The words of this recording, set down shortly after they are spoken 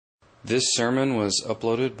This sermon was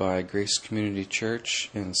uploaded by Grace Community Church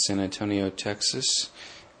in San Antonio, Texas,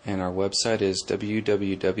 and our website is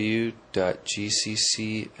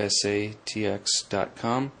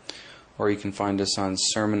www.gccsatx.com, or you can find us on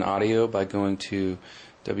Sermon Audio by going to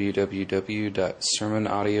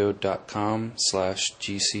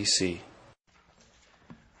www.sermonaudio.com/GCC.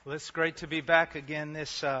 Well, it's great to be back again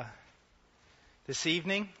this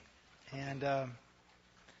evening, and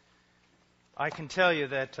I can tell you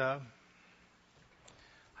that I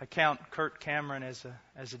count Kurt Cameron as a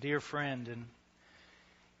dear friend, and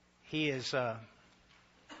he's the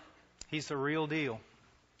real deal.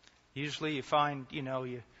 Usually, you find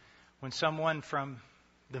when someone from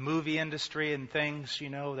the movie industry and things,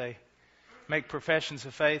 they make professions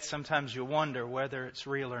of faith. Sometimes you wonder whether it's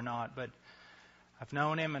real or not, but I've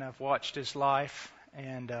known him and I've watched his life,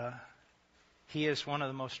 and he is one of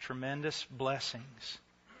the most tremendous blessings.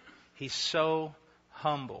 He's so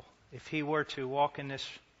humble. If he were to walk in this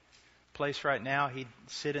place right now, he'd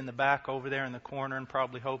sit in the back over there in the corner and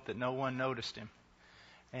probably hope that no one noticed him.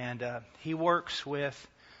 And he works with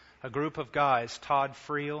a group of guys, Todd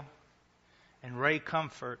Friel and Ray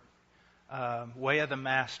Comfort, Way of the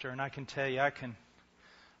Master. And I can tell you, I can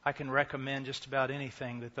recommend just about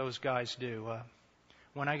anything that those guys do.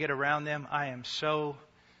 When I get around them, I am so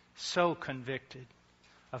convicted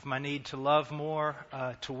of my need to love more,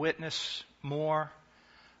 to witness more.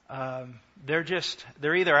 They're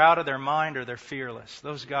either out of their mind or they're fearless.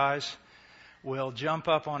 Those guys will jump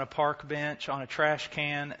up on a park bench, on a trash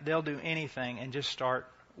can. They'll do anything and just start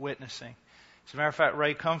witnessing. As a matter of fact,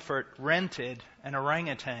 Ray Comfort rented an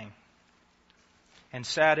orangutan and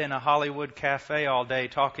sat in a Hollywood cafe all day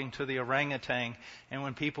talking to the orangutan. And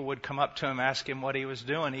when people would come up to him, ask him what he was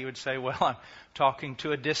doing, he would say, "Well, I'm talking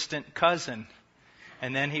to a distant cousin."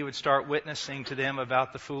 And then he would start witnessing to them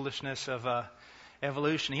about the foolishness of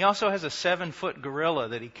evolution. He also has a 7-foot gorilla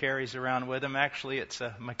that he carries around with him. Actually, it's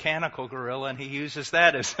a mechanical gorilla, and he uses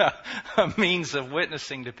that as a means of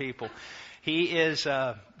witnessing to people. He is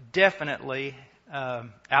definitely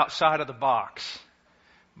outside of the box.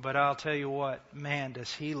 But I'll tell you what, man,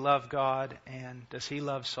 does he love God and does he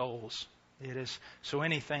love souls. It is so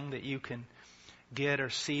anything that you can get or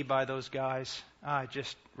see by those guys, I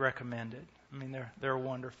just recommend it. I mean, they're a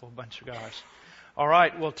wonderful bunch of guys. All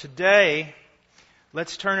right, well, today,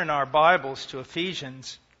 let's turn in our Bibles to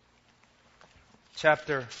Ephesians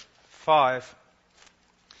chapter 5.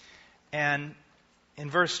 And in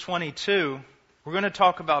verse 22, we're going to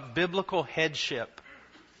talk about biblical headship.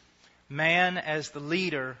 Man as the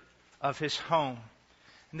leader of his home.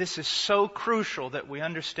 And this is so crucial that we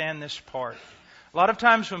understand this part. A lot of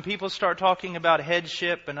times when people start talking about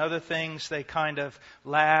headship and other things, they kind of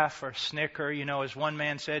laugh or snicker. As one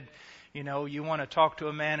man said, you want to talk to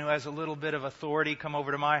a man who has a little bit of authority, come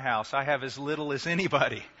over to my house. I have as little as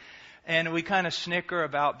anybody. And we kind of snicker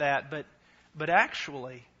about that. But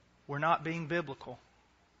actually, we're not being biblical.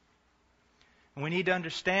 And we need to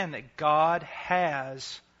understand that God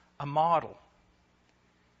has a model.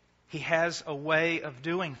 He has a way of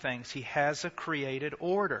doing things. He has a created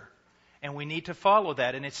order. And we need to follow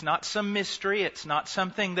that. And it's not some mystery. It's not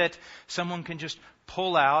something that someone can just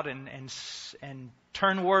pull out and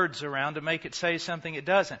turn words around to make it say something it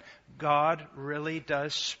doesn't. God really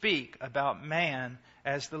does speak about man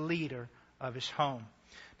as the leader of his home.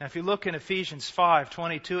 Now, if you look in Ephesians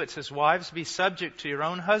 5:22, it says, "Wives, be subject to your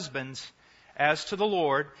own husbands as to the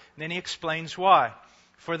Lord." And then he explains why.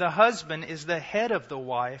 "For the husband is the head of the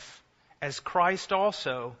wife, as Christ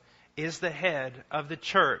also is the head of the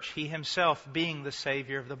church, he himself being the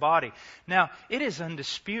Savior of the body." Now, it is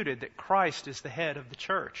undisputed that Christ is the head of the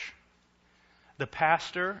church. The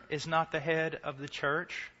pastor is not the head of the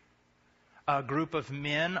church. A group of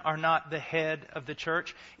men are not the head of the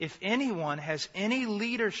church. If anyone has any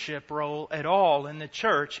leadership role at all in the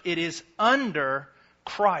church, it is under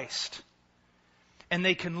Christ. And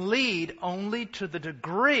they can lead only to the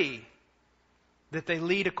degree that they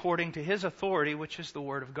lead according to His authority, which is the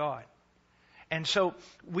Word of God. And so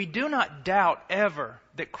we do not doubt ever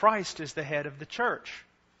that Christ is the head of the church.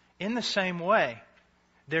 In the same way,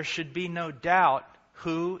 there should be no doubt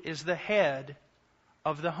who is the head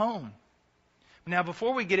of the home. Now,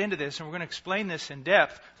 before we get into this, and we're going to explain this in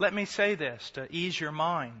depth, let me say this to ease your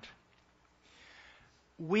mind.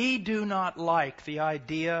 We do not like the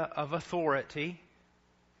idea of authority.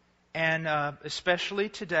 And especially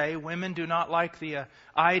today, women do not like the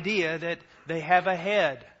idea that they have a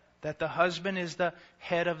head, that the husband is the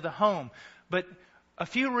head of the home. But a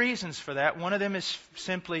few reasons for that. One of them is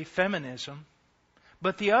simply feminism.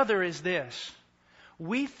 But the other is this.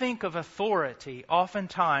 we think of authority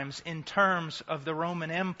oftentimes in terms of the Roman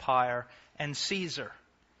Empire and Caesar,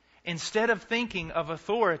 instead of thinking of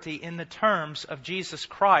authority in the terms of Jesus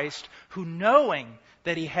Christ, who, knowing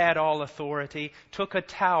that He had all authority, took a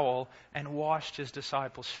towel and washed His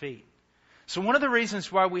disciples' feet. So one of the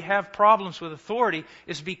reasons why we have problems with authority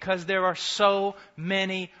is because there are so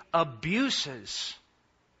many abuses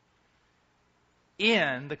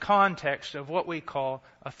in the context of what we call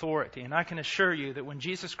authority. And I can assure you that when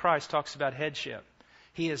Jesus Christ talks about headship,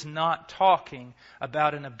 He is not talking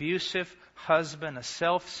about an abusive husband, a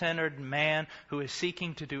self-centered man who is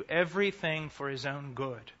seeking to do everything for his own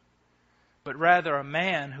good, but rather a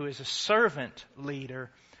man who is a servant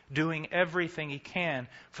leader doing everything he can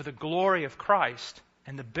for the glory of Christ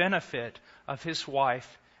and the benefit of his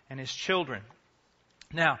wife and his children.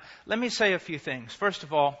 Now, let me say a few things. First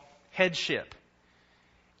of all, headship.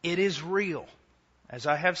 It is real. As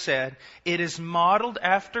I have said, it is modeled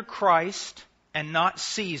after Christ and not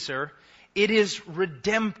Caesar. It is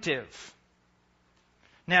redemptive.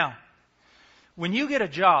 Now, when you get a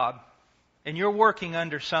job and you're working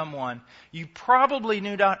under someone, you probably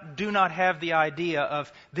do not have the idea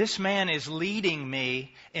of, this man is leading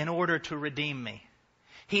me in order to redeem me.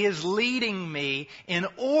 He is leading me in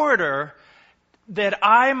order that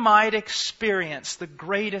I might experience the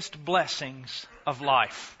greatest blessings of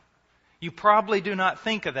life. You probably do not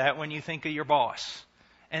think of that when you think of your boss.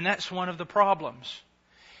 And that's one of the problems.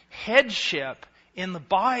 Headship in the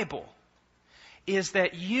Bible is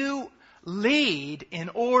that you lead in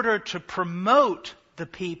order to promote the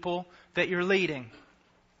people that you're leading.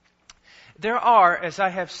 There are, as I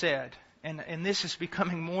have said, and this is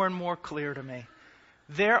becoming more and more clear to me,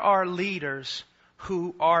 there are leaders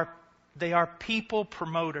who are people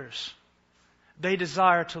promoters. They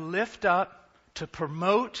desire to lift up, to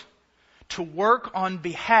promote, to work on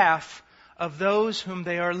behalf of those whom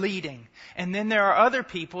they are leading. And then there are other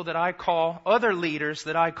people that I call, other leaders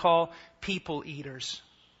that I call people eaters.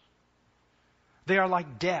 They are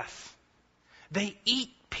like death. They eat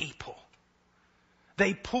people.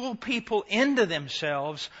 They pull people into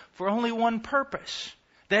themselves for only one purpose.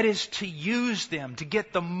 That is to use them, to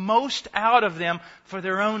get the most out of them for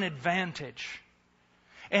their own advantage.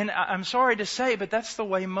 And I'm sorry to say, but that's the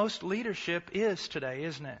way most leadership is today,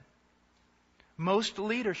 isn't it? Most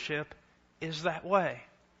leadership is that way.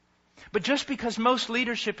 But just because most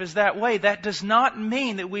leadership is that way, that does not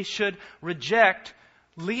mean that we should reject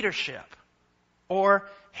leadership or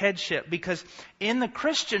headship. Because in the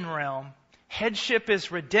Christian realm, headship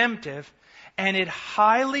is redemptive, and it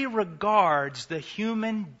highly regards the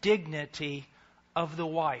human dignity of the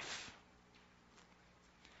wife.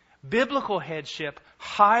 Biblical headship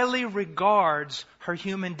highly regards her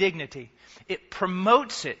human dignity. It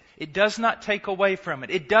promotes it. It does not take away from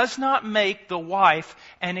it. It does not make the wife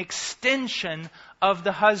an extension of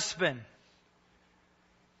the husband.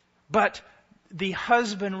 But the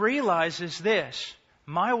husband realizes this: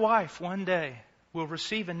 my wife one day will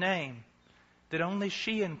receive a name that only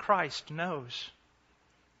she and Christ knows,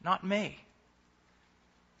 not me.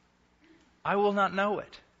 I will not know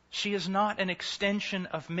it. She is not an extension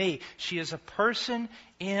of me. She is a person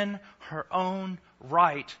in her own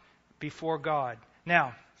right before God.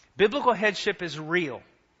 Now, biblical headship is real.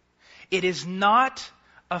 It is not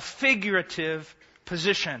a figurative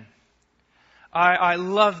position. I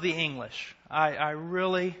love the English.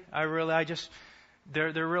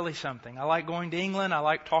 They're really something. I like going to England. I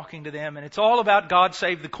like talking to them. And it's all about God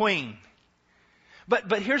save the Queen.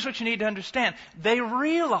 But here's what you need to understand. They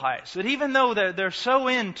realize that even though they're so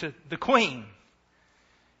into the Queen,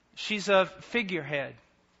 she's a figurehead.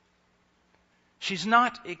 She's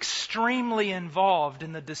not extremely involved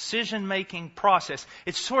in the decision-making process.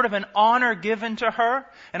 It's sort of an honor given to her,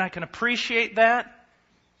 and I can appreciate that.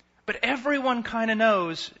 But everyone kind of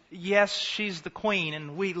knows, yes, she's the queen,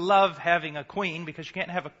 and we love having a queen because you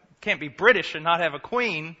can't be British and not have a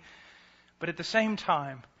queen. But at the same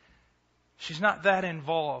time, she's not that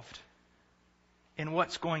involved in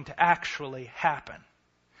what's going to actually happen.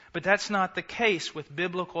 But that's not the case with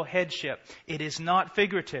biblical headship. It is not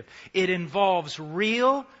figurative. It involves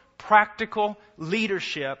real, practical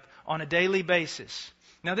leadership on a daily basis.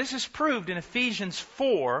 Now, this is proved in Ephesians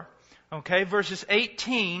 4, verses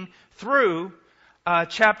 18 through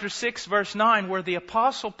chapter 6, verse 9, where the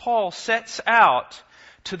Apostle Paul sets out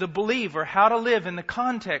to the believer how to live in the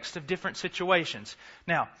context of different situations.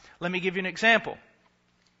 Now, let me give you an example.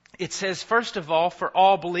 It says, first of all, for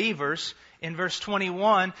all believers, in verse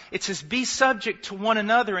 21, it says, be subject to one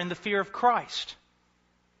another in the fear of Christ.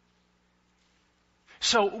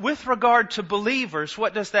 So, with regard to believers,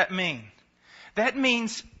 what does that mean? That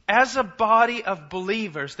means as a body of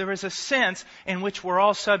believers, there is a sense in which we're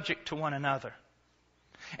all subject to one another.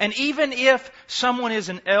 And even if someone is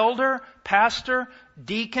an elder, pastor,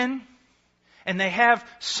 deacon, and they have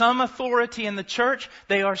some authority in the church,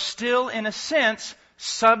 they are still, in a sense,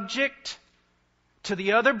 subject to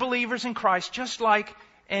the other believers in Christ, just like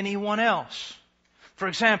anyone else. For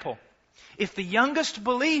example, if the youngest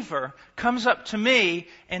believer comes up to me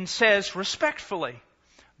and says respectfully,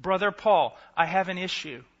 "Brother Paul, I have an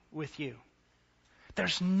issue with you,"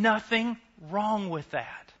 there's nothing wrong with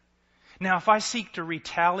that. Now, if I seek to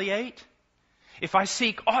retaliate, if I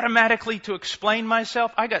seek automatically to explain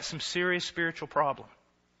myself, I got some serious spiritual problem.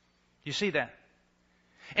 You see that?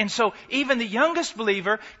 And so even the youngest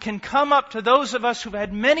believer can come up to those of us who've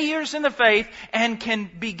had many years in the faith and can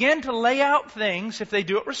begin to lay out things, if they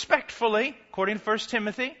do it respectfully, according to 1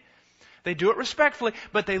 Timothy. They do it respectfully,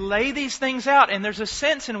 but they lay these things out, and there's a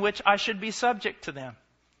sense in which I should be subject to them.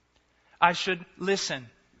 I should listen.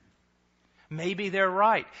 Maybe they're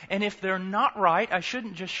right. And if they're not right, I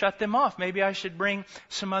shouldn't just shut them off. Maybe I should bring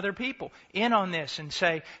some other people in on this and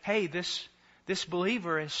say, "Hey, this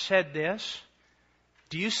believer has said this.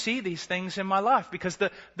 Do you see these things in my life?" Because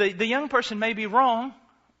the young person may be wrong,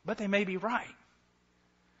 but they may be right.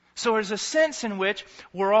 So there's a sense in which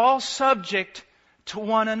we're all subject to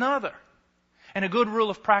one another. And a good rule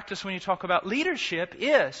of practice when you talk about leadership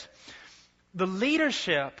is the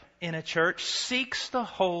leadership in a church seeks to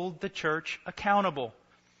hold the church accountable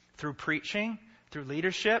through preaching, through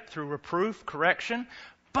leadership, through reproof, correction.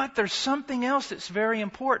 But there's something else that's very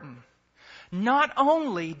important. Not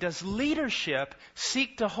only does leadership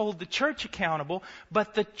seek to hold the church accountable,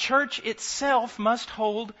 but the church itself must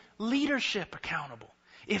hold leadership accountable.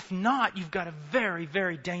 If not, you've got a very,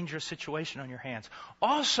 very dangerous situation on your hands.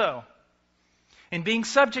 Also, in being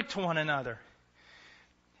subject to one another,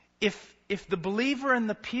 if the believer in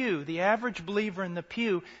the pew, the average believer in the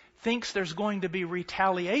pew, thinks there's going to be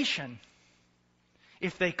retaliation,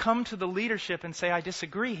 if they come to the leadership and say, "I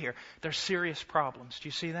disagree here," there's serious problems. Do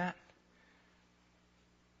you see that?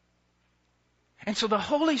 And so the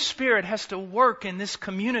Holy Spirit has to work in this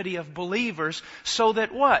community of believers so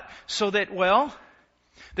that what? So that, well,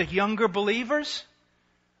 the younger believers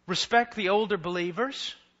respect the older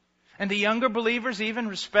believers, and the younger believers even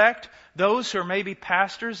respect those who are maybe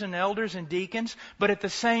pastors and elders and deacons, but at the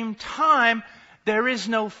same time, there is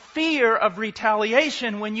no fear of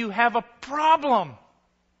retaliation when you have a problem.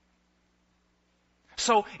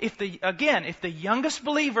 So if the youngest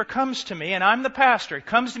believer comes to me, and I'm the pastor, he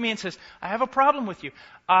comes to me and says, "I have a problem with you,"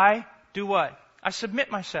 I do what? I submit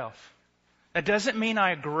myself. That doesn't mean I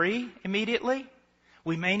agree immediately.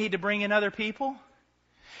 We may need to bring in other people.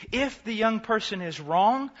 If the young person is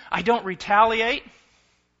wrong, I don't retaliate.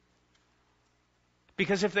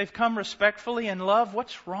 Because if they've come respectfully in love,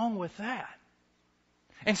 what's wrong with that?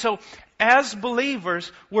 And so, as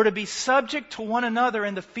believers, we're to be subject to one another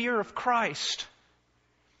in the fear of Christ.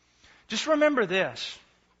 Just remember this.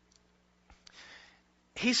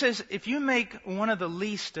 He says, if you make one of the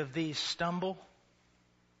least of these stumble,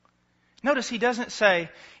 notice he doesn't say,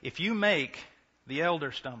 if you make the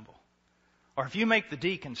elder stumble, or if you make the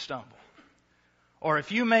deacon stumble, or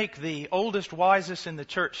if you make the oldest, wisest in the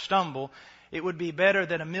church stumble, it would be better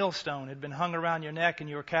that a millstone had been hung around your neck and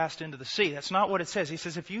you were cast into the sea. That's not what it says. He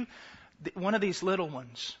says, if you, one of these little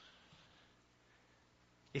ones,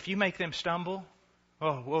 if you make them stumble,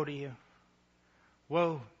 oh, woe to you.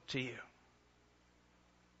 Woe to you.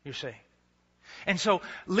 You see. And so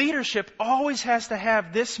leadership always has to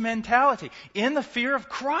have this mentality in the fear of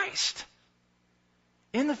Christ.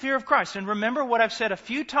 In the fear of Christ. And remember what I've said a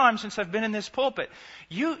few times since I've been in this pulpit.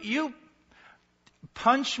 You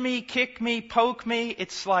punch me, kick me, poke me.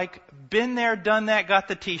 It's like, been there, done that, got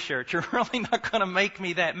the t-shirt. You're really not going to make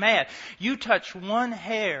me that mad. You touch one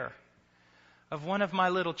hair of one of my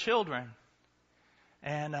little children,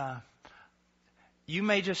 and you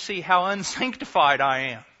may just see how unsanctified I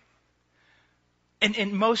am.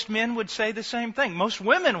 And most men would say the same thing. Most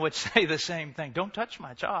women would say the same thing. Don't touch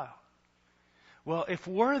my child. Well, if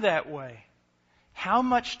we're that way, how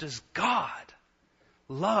much does God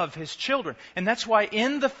love His children? And that's why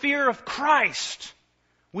in the fear of Christ,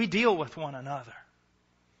 we deal with one another.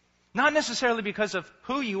 Not necessarily because of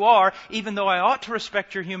who you are, even though I ought to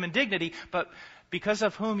respect your human dignity, but because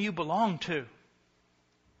of whom you belong to.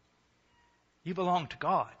 You belong to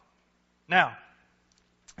God. Now,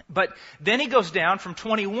 but then he goes down from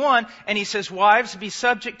 21 and he says, wives, be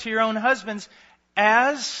subject to your own husbands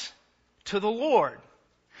as to the Lord.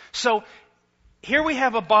 So here we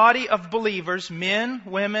have a body of believers, men,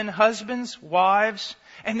 women, husbands, wives,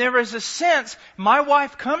 and there is a sense, my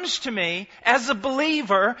wife comes to me as a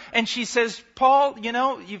believer and she says, Paul,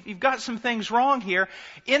 you've got some things wrong here.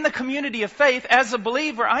 In the community of faith, as a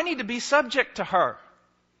believer, I need to be subject to her.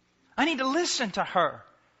 I need to listen to her.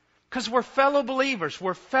 Because we're fellow believers.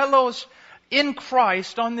 We're fellows in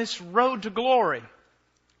Christ on this road to glory.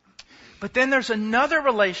 But then there's another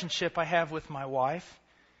relationship I have with my wife,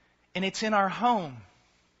 and it's in our home.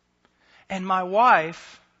 And my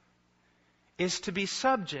wife is to be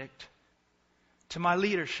subject to my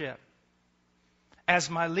leadership, as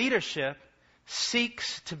my leadership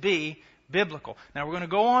seeks to be biblical. Now we're going to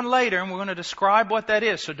go on later and we're going to describe what that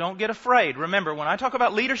is, so don't get afraid. Remember, when I talk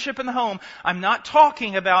about leadership in the home, I'm not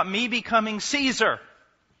talking about me becoming Caesar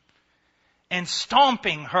and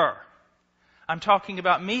stomping her. I'm talking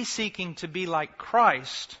about me seeking to be like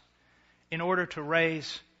Christ in order to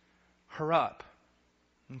raise her up.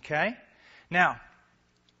 Okay? Now,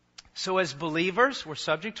 so as believers, we're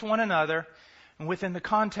subject to one another, and within the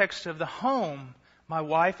context of the home, my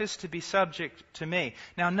wife is to be subject to me.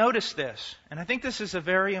 Now notice this, and I think this is a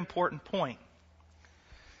very important point.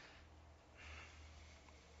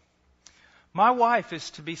 My wife is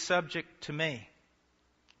to be subject to me.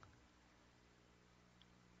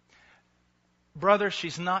 Brother,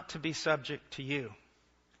 she's not to be subject to you.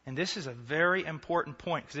 And this is a very important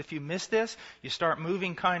point, because if you miss this, you start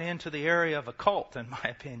moving kind of into the area of a cult, in my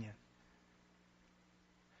opinion.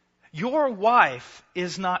 Your wife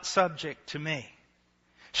is not subject to me.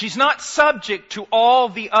 She's not subject to all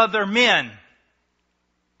the other men.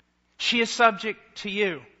 She is subject to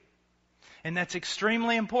you. And that's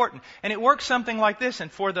extremely important. And it works something like this, and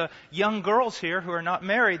for the young girls here who are not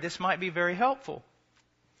married, this might be very helpful.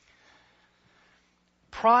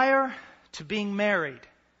 Prior to being married,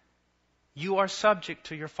 you are subject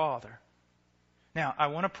to your father. Now, I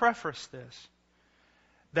want to preface this.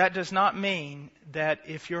 That does not mean that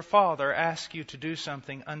if your father asks you to do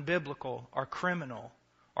something unbiblical or criminal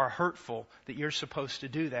or hurtful, that you're supposed to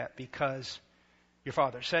do that because your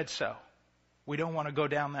father said so. We don't want to go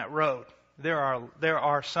down that road. There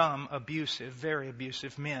are some abusive, very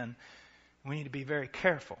abusive men. We need to be very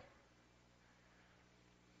careful.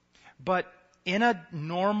 But in a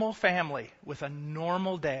normal family with a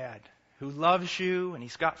normal dad who loves you, and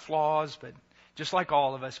he's got flaws, but just like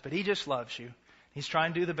all of us, but he just loves you. He's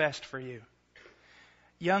trying to do the best for you.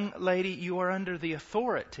 Young lady, you are under the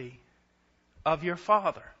authority of your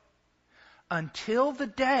father until the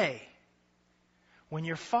day when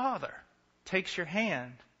your father takes your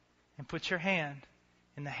hand and puts your hand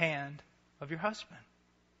in the hand of your husband.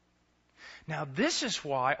 Now, this is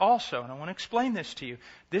why also, and I want to explain this to you,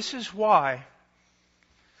 this is why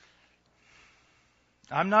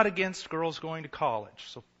I'm not against girls going to college,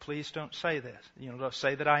 so please don't say this. Don't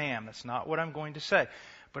say that I am. That's not what I'm going to say.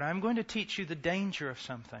 But I'm going to teach you the danger of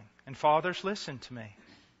something. And fathers, listen to me.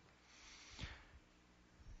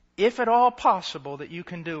 If at all possible that you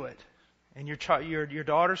can do it, and your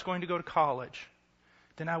daughter's going to go to college,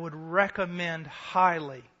 then I would recommend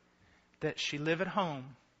highly that she live at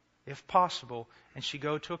home, if possible, and she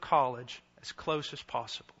go to a college as close as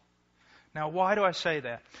possible. Now, why do I say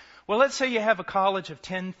that? Well, let's say you have a college of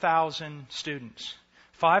 10,000 students.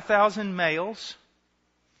 5,000 males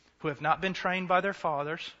who have not been trained by their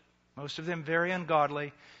fathers, most of them very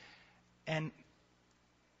ungodly, and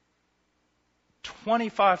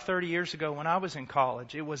 25, 30 years ago when I was in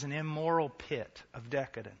college, it was an immoral pit of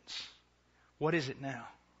decadence. What is it now?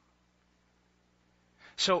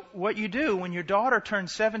 So what you do when your daughter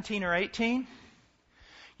turns 17 or 18,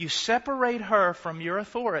 you separate her from your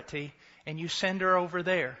authority and you send her over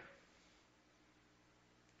there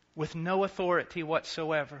with no authority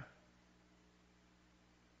whatsoever.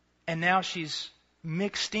 And now she's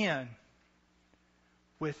mixed in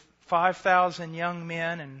with 5,000 young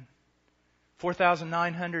men and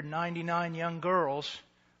 4,999 young girls,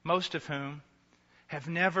 most of whom have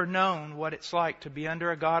never known what it's like to be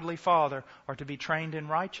under a godly father or to be trained in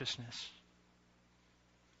righteousness.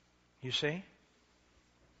 You see?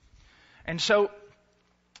 And so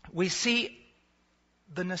we see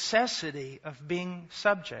the necessity of being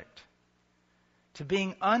subject, to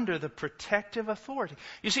being under the protective authority.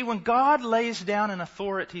 You see, when God lays down an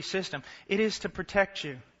authority system, it is to protect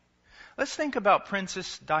you. Let's think about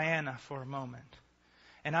Princess Diana for a moment.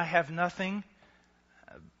 And I have nothing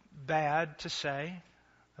bad to say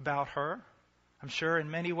about her. I'm sure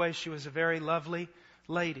in many ways she was a very lovely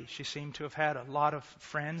lady. She seemed to have had a lot of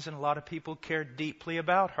friends and a lot of people cared deeply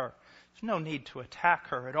about her. There's no need to attack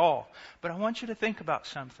her at all. But I want you to think about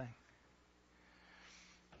something.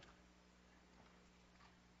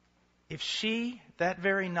 if she, that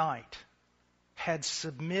very night, had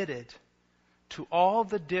submitted to all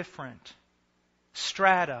the different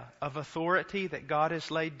strata of authority that God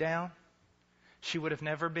has laid down, she would have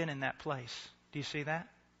never been in that place. Do you see that?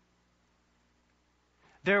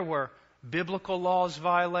 There were biblical laws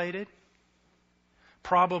violated,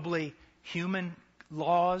 probably human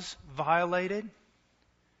laws violated.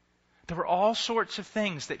 There were all sorts of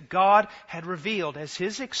things that God had revealed as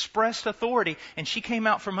His expressed authority, and she came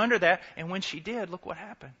out from under that, and when she did, look what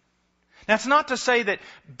happened. That's not to say that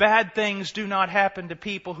bad things do not happen to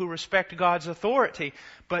people who respect God's authority,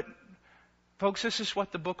 but folks, this is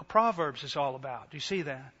what the book of Proverbs is all about. Do you see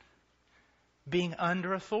that? Being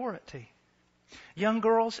under authority. Young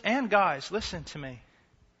girls and guys, listen to me.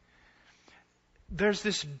 There's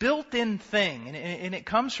this built-in thing, and it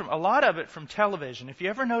comes from, a lot of it from television. If you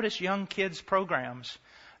ever notice young kids' programs,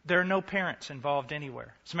 there are no parents involved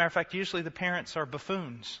anywhere. As a matter of fact, usually the parents are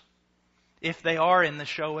buffoons, if they are in the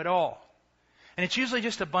show at all. And it's usually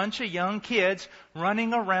just a bunch of young kids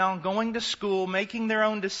running around, going to school, making their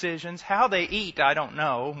own decisions. How they eat, I don't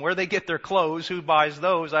know. Where they get their clothes, who buys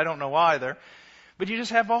those, I don't know either. But you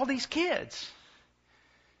just have all these kids.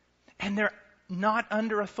 And they're not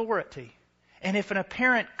under authority. And if a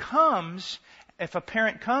parent comes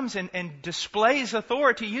and displays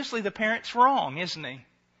authority, usually the parent's wrong, isn't he?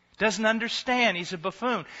 Doesn't understand. He's a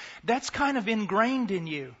buffoon. That's kind of ingrained in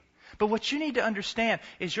you. But what you need to understand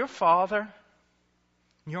is your father,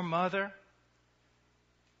 your mother,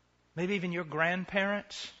 maybe even your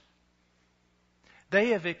grandparents, they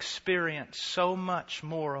have experienced so much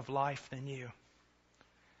more of life than you.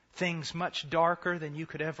 Things much darker than you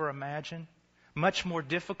could ever imagine. Much more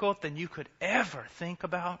difficult than you could ever think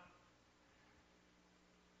about.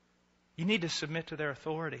 You need to submit to their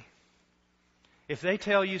authority. If they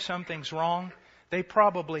tell you something's wrong, they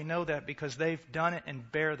probably know that because they've done it and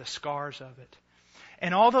bear the scars of it.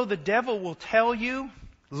 And although the devil will tell you,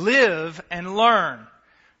 live and learn,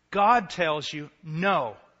 God tells you,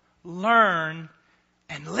 no, learn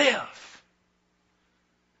and live.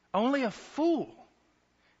 Only a fool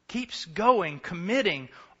keeps going, committing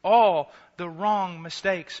all the wrong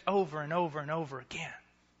mistakes over and over and over again,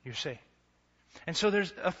 you see. And so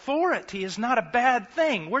there's authority is not a bad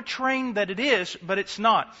thing. We're trained that it is, but it's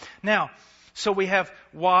not. Now, so we have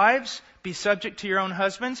wives, be subject to your own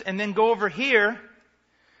husbands, and then go over here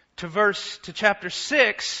to chapter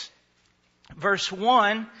 6, verse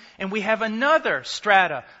 1, and we have another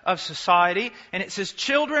strata of society, and it says,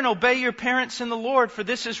 children, obey your parents in the Lord, for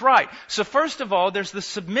this is right. So first of all, there's the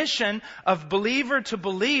submission of believer to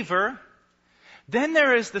believer. Then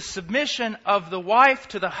there is the submission of the wife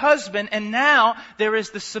to the husband, and now there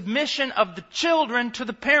is the submission of the children to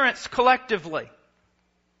the parents collectively.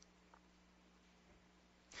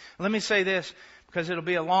 Let me say this, because it'll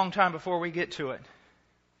be a long time before we get to it.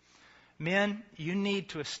 Men, you need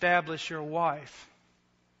to establish your wife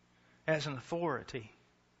as an authority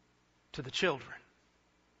to the children.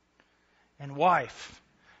 And wife,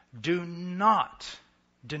 do not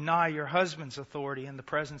deny your husband's authority in the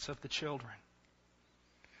presence of the children.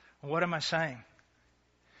 What am I saying?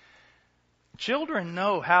 Children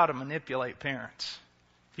know how to manipulate parents.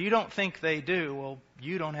 If you don't think they do, well,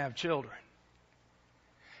 you don't have children.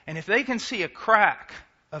 And if they can see a crack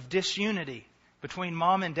of disunity between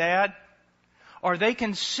mom and dad, or they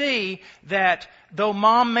can see that though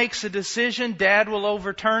mom makes a decision, dad will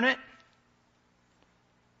overturn it,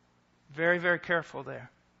 very, very careful there.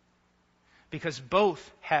 Because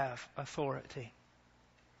both have authority.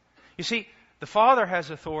 You see, the father has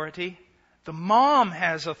authority, the mom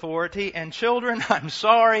has authority, and children, I'm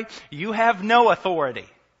sorry, you have no authority.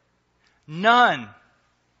 None.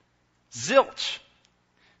 Zilch.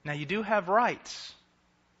 Now you do have rights,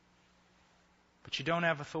 but you don't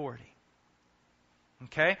have authority.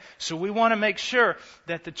 Okay? So we want to make sure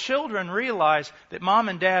that the children realize that mom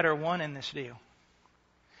and dad are one in this deal.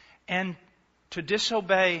 And to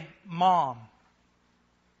disobey mom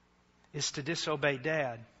is to disobey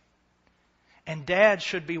dad. And dad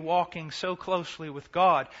should be walking so closely with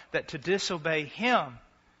God that to disobey him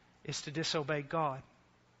is to disobey God.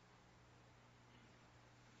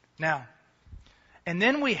 Now, and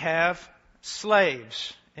then we have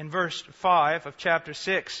slaves. In verse 5 of chapter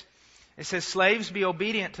 6, it says, slaves, be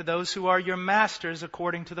obedient to those who are your masters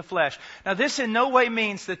according to the flesh. Now, this in no way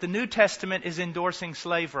means that the New Testament is endorsing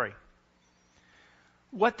slavery.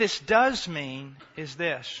 What this does mean is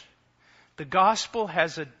this. The gospel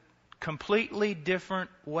has a completely different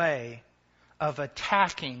way of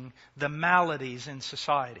attacking the maladies in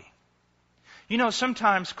society. You know,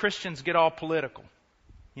 sometimes Christians get all political.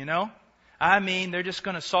 You know? I mean, they're just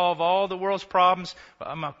going to solve all the world's problems.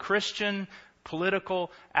 I'm a Christian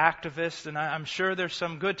political activist, and I'm sure there's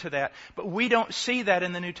some good to that. But we don't see that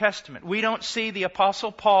in the New Testament. We don't see the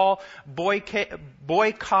Apostle Paul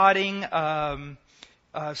boycotting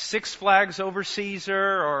Six Flags Over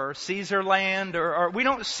Caesar or Caesar Land, or we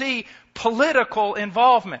don't see political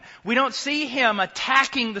involvement. We don't see him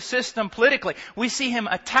attacking the system politically. We see him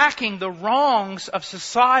attacking the wrongs of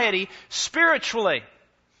society spiritually.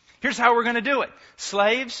 Here's how we're going to do it.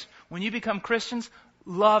 Slaves, when you become Christians,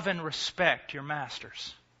 love and respect your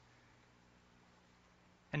masters.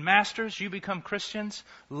 And masters, you become Christians,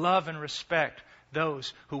 love and respect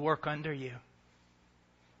those who work under you.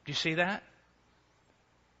 Do you see that?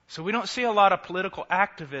 So we don't see a lot of political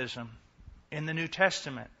activism in the New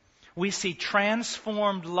Testament. We see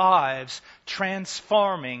transformed lives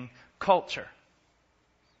transforming culture.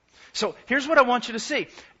 So here's what I want you to see.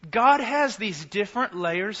 God has these different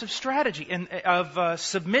layers of strategy and of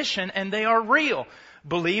submission, and they are real.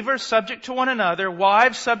 Believers subject to one another,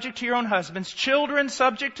 wives subject to your own husbands, children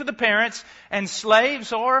subject to the parents, and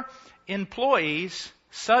slaves or employees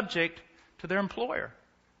subject to their employer.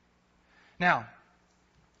 Now,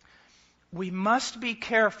 we must be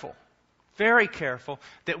careful, very careful,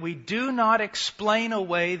 that we do not explain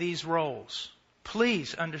away these roles.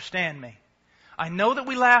 Please understand me. I know that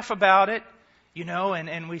we laugh about it,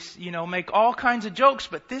 and we, make all kinds of jokes,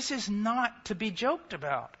 but this is not to be joked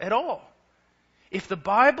about at all. If the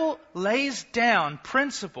Bible lays down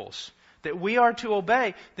principles that we are to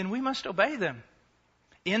obey, then we must obey them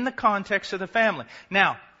in the context of the family.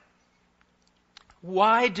 Now,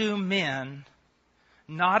 why do men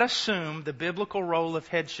not assume the biblical role of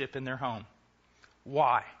headship in their home?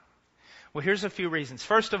 Why? Well, here's a few reasons.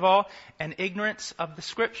 First of all, an ignorance of the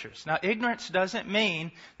Scriptures. Now, ignorance doesn't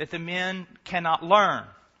mean that the men cannot learn.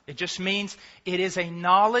 It just means it is a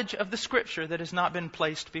knowledge of the Scripture that has not been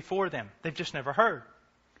placed before them. They've just never heard.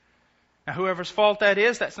 Now, whoever's fault that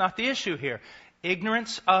is, that's not the issue here.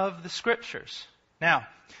 Ignorance of the Scriptures. Now,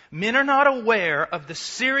 men are not aware of the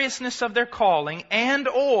seriousness of their calling, and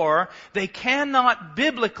or they cannot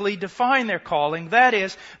biblically define their calling. That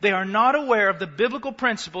is, they are not aware of the biblical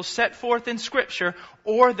principles set forth in Scripture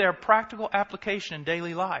or their practical application in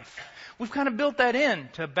daily life. We've kind of built that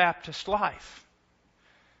into Baptist life.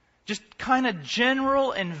 Just kind of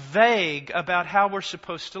general and vague about how we're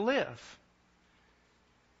supposed to live.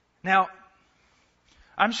 Now,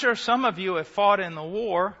 I'm sure some of you have fought in the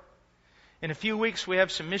war. In a few weeks, we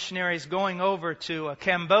have some missionaries going over to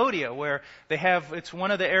Cambodia, where it's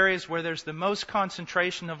one of the areas where there's the most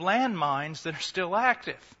concentration of landmines that are still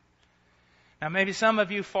active. Now, maybe some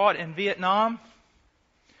of you fought in Vietnam.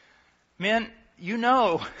 Men, you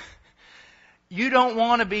don't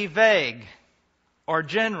want to be vague or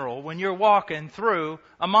general when you're walking through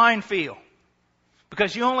a minefield,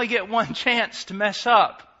 because you only get one chance to mess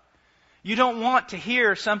up. You don't want to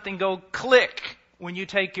hear something go click when you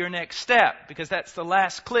take your next step, because that's the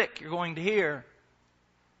last click you're going to hear.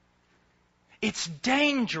 It's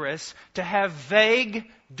dangerous to have vague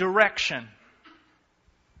direction.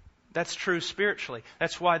 That's true spiritually.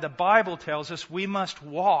 That's why the Bible tells us we must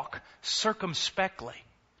walk circumspectly.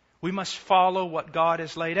 We must follow what God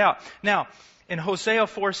has laid out. Now, in Hosea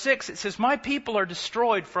 4:6, it says, "My people are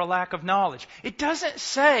destroyed for a lack of knowledge." It doesn't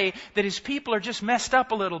say that His people are just messed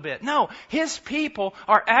up a little bit. No, His people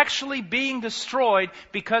are actually being destroyed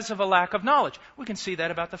because of a lack of knowledge. We can see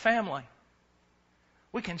that about the family.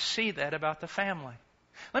 We can see that about the family.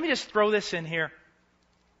 Let me just throw this in here.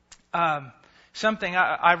 Something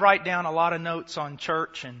I write down a lot of notes on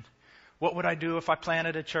church and what would I do if I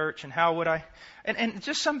planted a church and how would I... And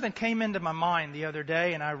just something came into my mind the other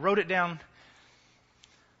day and I wrote it down.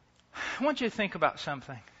 I want you to think about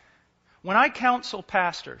something. When I counsel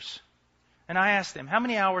pastors and I ask them, how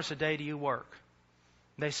many hours a day do you work?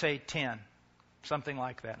 They say 10, something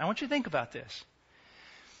like that. And I want you to think about this.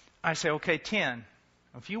 I say, okay, 10.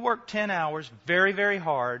 If you work 10 hours very, very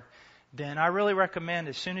hard, then I really recommend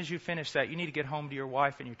as soon as you finish that, you need to get home to your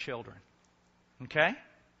wife and your children. Okay?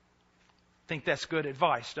 Think that's good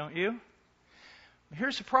advice, don't you?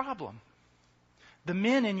 Here's the problem. The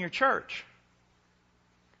men in your church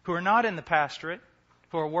who are not in the pastorate,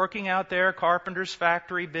 who are working out there, carpenter's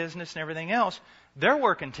factory, business, and everything else, they're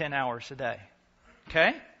working 10 hours a day.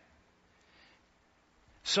 Okay?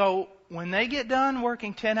 So when they get done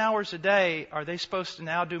working 10 hours a day, are they supposed to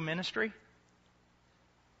now do ministry?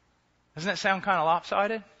 Doesn't that sound kind of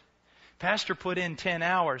lopsided? Pastor put in 10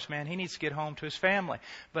 hours, man, he needs to get home to his family.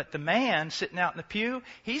 But the man sitting out in the pew,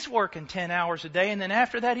 he's working 10 hours a day, and then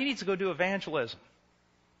after that he needs to go do evangelism.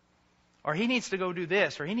 Or he needs to go do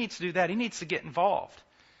this, or he needs to do that. He needs to get involved.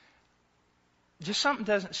 just something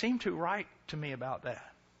doesn't seem too right to me about that.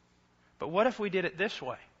 But what if we did it this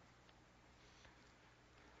way?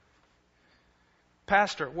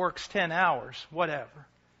 Pastor works 10 hours, whatever,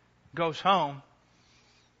 goes home,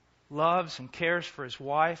 loves and cares for his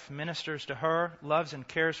wife, ministers to her, loves and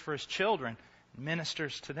cares for his children,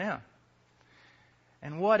 ministers to them.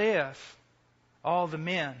 And what if all the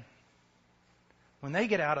men, when they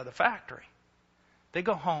get out of the factory, they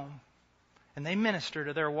go home and they minister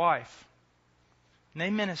to their wife and they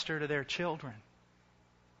minister to their children?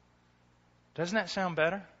 Doesn't that sound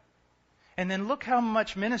better? And then look how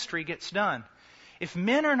much ministry gets done. If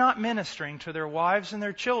men are not ministering to their wives and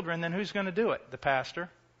their children, then who's going to do it? The pastor.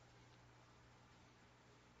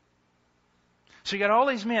 So you got all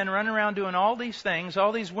these men running around doing all these things,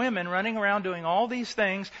 all these women running around doing all these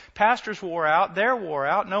things. Pastors wore out, they're wore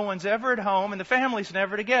out, no one's ever at home, and the family's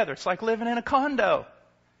never together. It's like living in a condo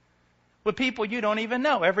with people you don't even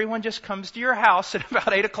know. Everyone just comes to your house at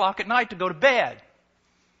about 8 o'clock at night to go to bed.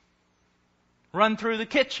 Run through the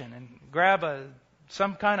kitchen and grab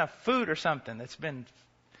some kind of food or something that's been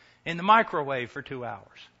in the microwave for 2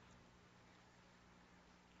 hours.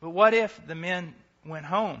 But what if the men went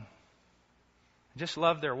home? Just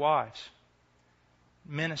loved their wives,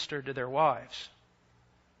 ministered to their wives,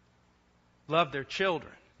 loved their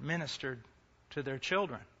children, ministered to their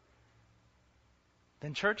children.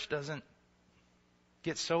 Then church doesn't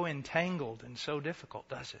get so entangled and so difficult,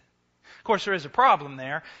 does it? Of course, there is a problem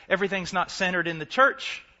there. Everything's not centered in the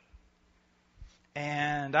church,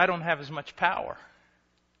 and I don't have as much power.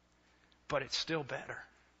 But it's still better.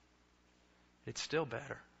 It's still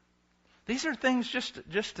better. These are things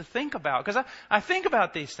just to think about. Because I think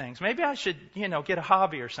about these things. Maybe I should, get a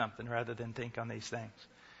hobby or something rather than think on these things.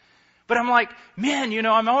 But I'm like, men,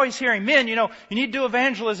 I'm always hearing, men, you need to do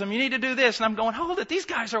evangelism. You need to do this. And I'm going, hold it. These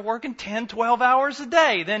guys are working 10, 12 hours a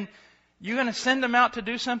day. Then you're going to send them out to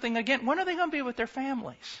do something again. When are they going to be with their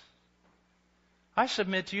families? I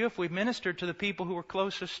submit to you, if we ministered to the people who were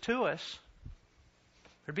closest to us,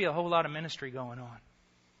 there'd be a whole lot of ministry going on.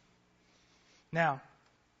 Now,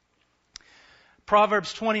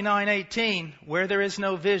 Proverbs 29:18, where there is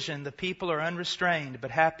no vision, the people are unrestrained,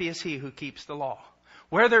 but happy is he who keeps the law.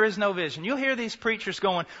 Where there is no vision. You'll hear these preachers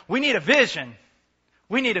going, we need a vision.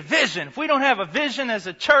 We need a vision. If we don't have a vision as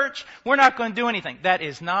a church, we're not going to do anything. That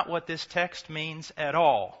is not what this text means at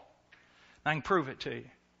all. I can prove it to you.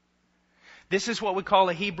 This is what we call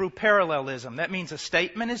a Hebrew parallelism. That means a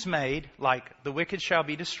statement is made, like the wicked shall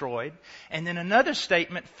be destroyed, and then another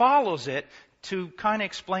statement follows it to kind of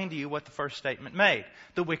explain to you what the first statement made.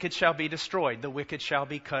 The wicked shall be destroyed. The wicked shall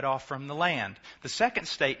be cut off from the land. The second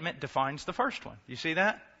statement defines the first one. You see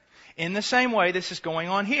that? In the same way, this is going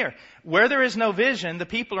on here. Where there is no vision, the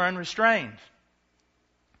people are unrestrained.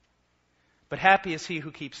 But happy is he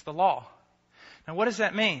who keeps the law. Now, what does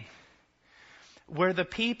that mean? Where the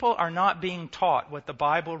people are not being taught what the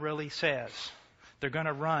Bible really says, they're going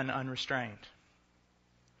to run unrestrained.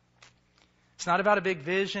 It's not about a big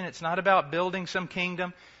vision. It's not about building some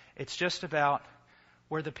kingdom. It's just about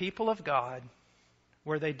where the people of God,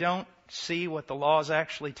 where they don't see what the law is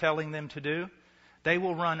actually telling them to do, they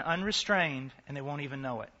will run unrestrained and they won't even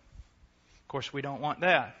know it. Of course, we don't want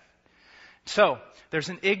that. So, there's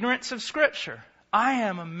an ignorance of Scripture. I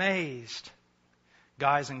am amazed,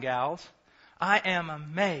 guys and gals. I am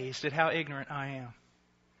amazed at how ignorant I am.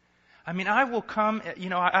 I mean, I will come,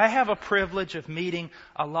 I have a privilege of meeting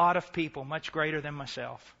a lot of people much greater than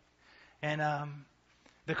myself. And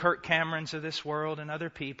the Kirk Camerons of this world and other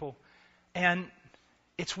people. And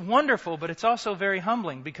it's wonderful, but it's also very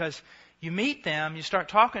humbling because you meet them, you start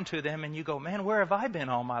talking to them, and you go, man, where have I been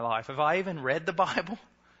all my life? Have I even read the Bible?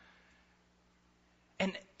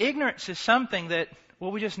 And ignorance is something that,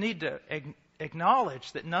 we just need to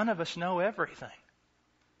acknowledge that none of us know everything.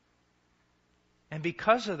 And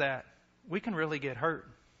because of that, we can really get hurt.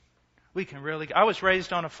 I was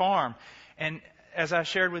raised on a farm, and as I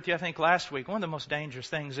shared with you, I think last week, one of the most dangerous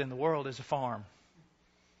things in the world is a farm.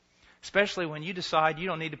 Especially when you decide you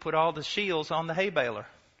don't need to put all the shields on the hay baler.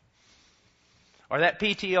 Or that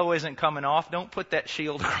PTO isn't coming off, don't put that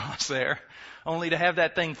shield across there, only to have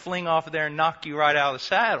that thing fling off of there and knock you right out of the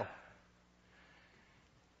saddle.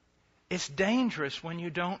 It's dangerous when you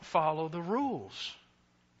don't follow the rules.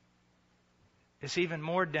 It's even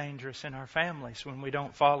more dangerous in our families when we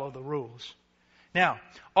don't follow the rules. Now,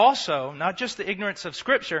 also, not just the ignorance of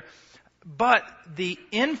Scripture, but the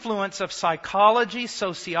influence of psychology,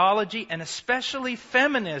 sociology, and especially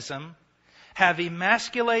feminism have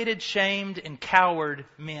emasculated, shamed, and cowered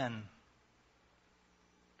men.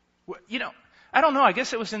 I don't know, I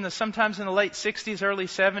guess it was sometimes in the late 60s, early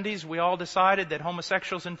 70s, we all decided that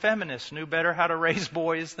homosexuals and feminists knew better how to raise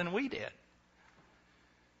boys than we did.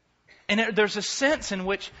 And there's a sense in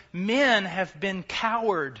which men have been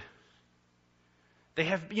coward. They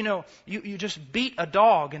have, you just beat a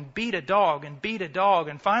dog and beat a dog and beat a dog,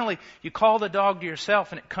 and finally you call the dog to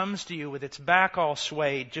yourself and it comes to you with its back all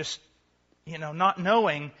swayed, just, not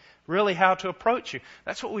knowing really how to approach you.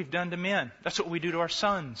 That's what we've done to men. That's what we do to our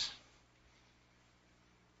sons.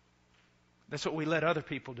 That's what we let other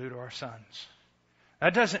people do to our sons.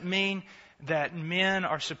 That doesn't mean that men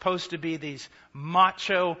are supposed to be these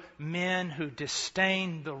macho men who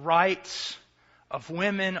disdain the rights of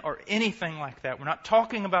women or anything like that. We're not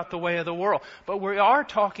talking about the way of the world. But we are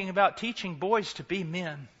talking about teaching boys to be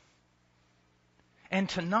men. And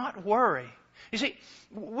to not worry. You see,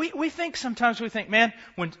 we think sometimes, man,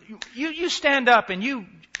 when you stand up and you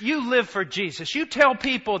live for Jesus, you tell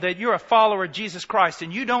people that you're a follower of Jesus Christ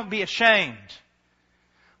and you don't be ashamed.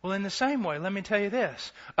 Well, in the same way, let me tell you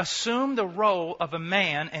this. Assume the role of a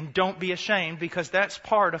man and don't be ashamed, because that's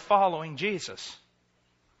part of following Jesus.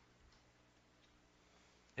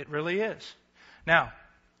 It really is. Now,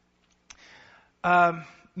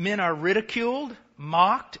 men are ridiculed,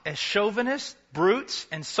 mocked as chauvinists, brutes,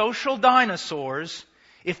 and social dinosaurs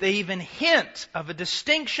if they even hint of a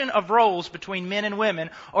distinction of roles between men and women,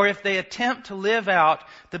 or if they attempt to live out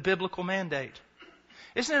the biblical mandate.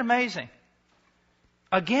 Isn't it amazing?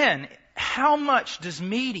 Again, how much does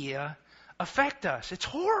media affect us? It's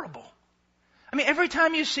horrible. I mean, every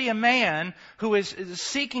time you see a man who is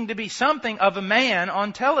seeking to be something of a man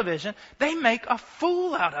on television, they make a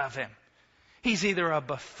fool out of him. He's either a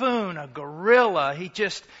buffoon, a gorilla, he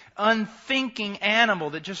just unthinking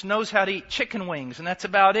animal that just knows how to eat chicken wings, and that's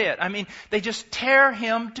about it. I mean, they just tear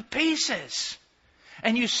him to pieces.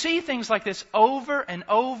 And you see things like this over and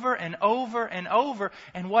over and over and over,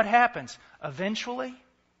 and what happens? Eventually,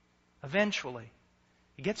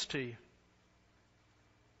 it gets to you.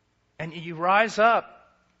 And you rise up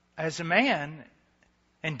as a man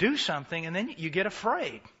and do something, and then you get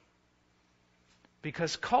afraid.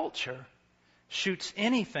 Because culture shoots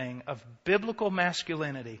anything of biblical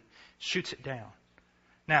masculinity, shoots it down.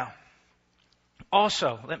 Now,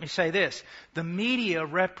 also, let me say this. The media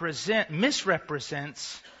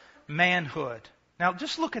misrepresents manhood. Now,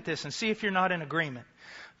 just look at this and see if you're not in agreement.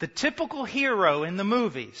 The typical hero in the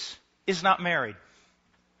movies is not married.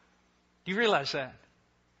 Do you realize that?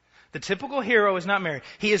 The typical hero is not married.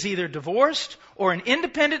 He is either divorced or an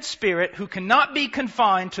independent spirit who cannot be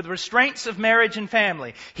confined to the restraints of marriage and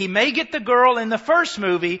family. He may get the girl in the first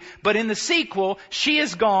movie, but in the sequel, she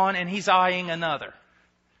is gone and he's eyeing another.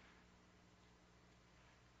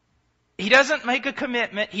 He doesn't make a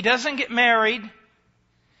commitment. He doesn't get married.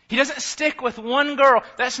 He doesn't stick with one girl.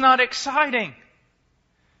 That's not exciting.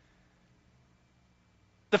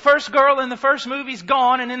 The first girl in the first movie's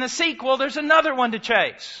gone, and in the sequel, there's another one to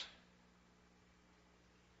chase.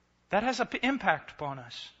 That has an impact upon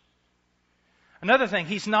us. Another thing,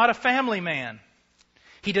 he's not a family man.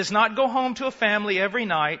 He does not go home to a family every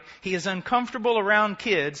night. He is uncomfortable around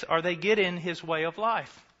kids, or they get in his way of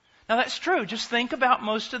life. Now that's true. Just think about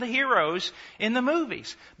most of the heroes in the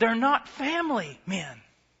movies. They're not family men.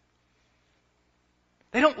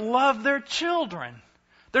 They don't love their children.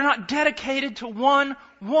 They're not dedicated to one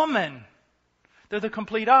woman. They're the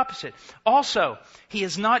complete opposite. Also, he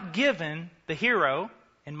is not given, the hero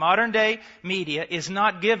in modern day media, is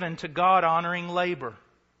not given to God-honoring labor.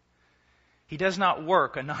 He does not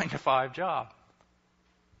work a 9-to-5 job.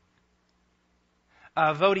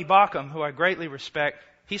 Vodi Bakum, who I greatly respect,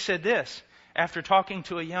 he said this after talking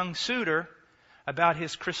to a young suitor about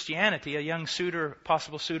his Christianity, a young suitor,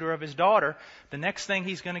 possible suitor of his daughter. The next thing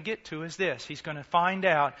he's going to get to is this. He's going to find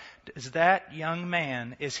out, is that young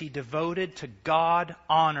man, is he devoted to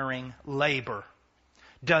God-honoring labor?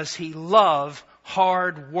 Does he love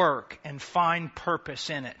hard work and find purpose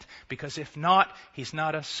in it? Because if not, he's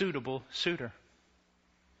not a suitable suitor.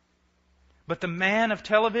 But the man of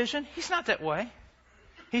television, he's not that way.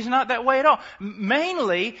 He's not that way at all.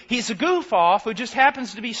 Mainly, he's a goof-off who just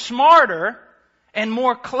happens to be smarter and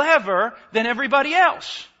more clever than everybody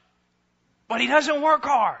else. But he doesn't work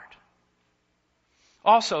hard.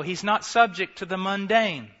 Also, he's not subject to the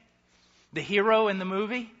mundane. The hero in the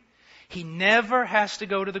movie, he never has to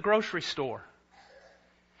go to the grocery store.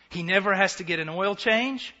 He never has to get an oil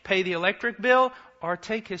change, pay the electric bill, or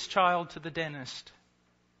take his child to the dentist.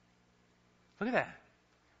 Look at that.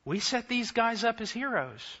 We set these guys up as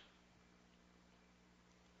heroes.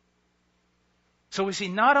 So we see,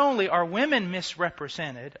 not only are women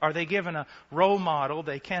misrepresented, are they given a role model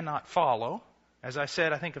they cannot follow, As I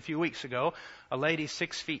said, I think a few weeks ago, a lady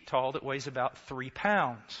 6 feet tall that weighs about 3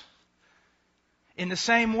 pounds. In the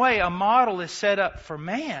same way, a model is set up for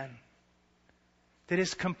man that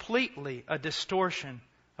is completely a distortion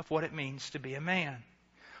of what it means to be a man.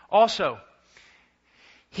 Also,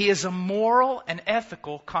 he is a moral and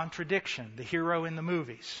ethical contradiction, the hero in the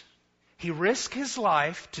movies. He risks his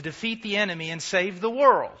life to defeat the enemy and save the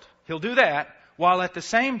world. He'll do that, while at the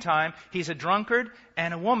same time, he's a drunkard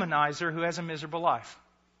and a womanizer who has a miserable life.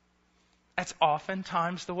 That's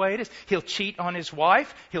oftentimes the way it is. He'll cheat on his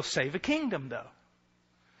wife. He'll save a kingdom, though.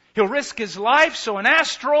 He'll risk his life so an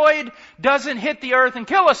asteroid doesn't hit the earth and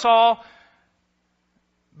kill us all.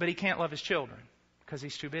 But he can't love his children because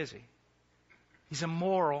he's too busy. He's a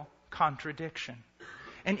moral contradiction.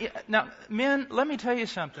 And now, men, let me tell you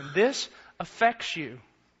something. This affects you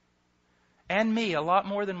and me a lot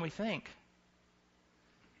more than we think.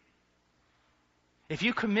 If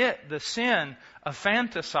you commit the sin of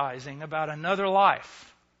fantasizing about another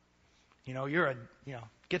life,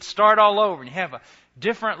 get started all over and you have a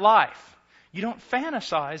different life. You don't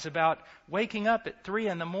fantasize about waking up at 3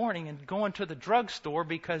 a.m. and going to the drugstore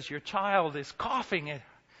because your child is coughing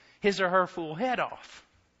his or her full head off.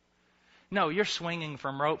 No, you're swinging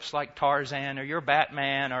from ropes like Tarzan, or you're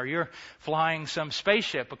Batman, or you're flying some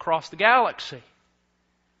spaceship across the galaxy.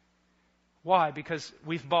 Why? Because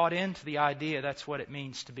we've bought into the idea that's what it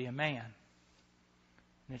means to be a man.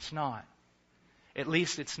 And it's not. At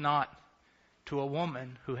least it's not to a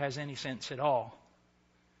woman who has any sense at all.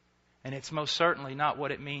 And it's most certainly not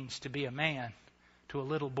what it means to be a man to a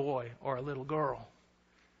little boy or a little girl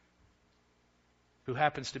who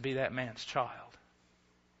happens to be that man's child.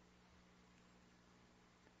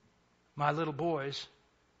 My little boys,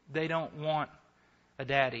 they don't want a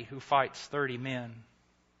daddy who fights 30 men.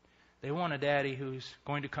 They want a daddy who's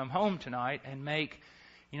going to come home tonight and make,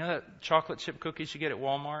 that chocolate chip cookies you get at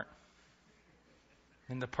Walmart?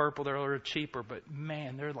 In the purple, they're a little cheaper, but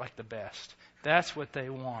man, they're like the best. That's what they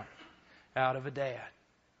want out of a dad.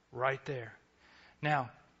 Right there. Now,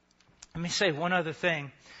 let me say one other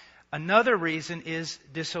thing. Another reason is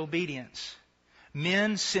disobedience.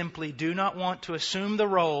 Men simply do not want to assume the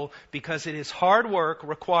role because it is hard work,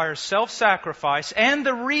 requires self-sacrifice, and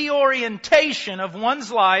the reorientation of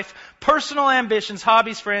one's life, personal ambitions,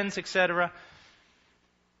 hobbies, friends, etc.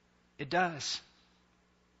 It does.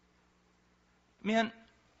 Men,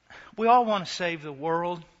 we all want to save the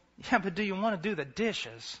world. Yeah, but do you want to do the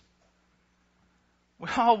dishes? We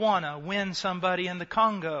all want to win somebody in the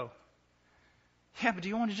Congo. Yeah, but do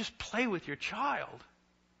you want to just play with your child?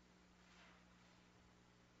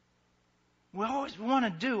 We always want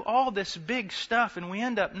to do all this big stuff and we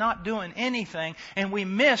end up not doing anything and we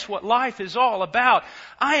miss what life is all about.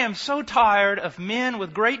 I am so tired of men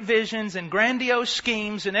with great visions and grandiose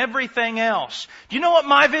schemes and everything else. Do you know what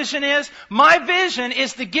my vision is? My vision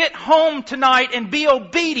is to get home tonight and be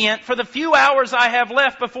obedient for the few hours I have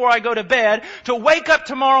left before I go to bed, to wake up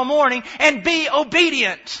tomorrow morning and be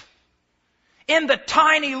obedient in the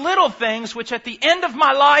tiny little things which at the end of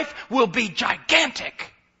my life will be gigantic.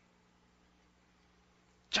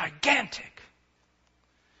 Gigantic.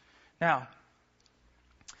 Now,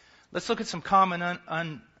 let's look at some common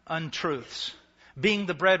untruths. Being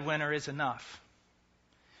the breadwinner is enough.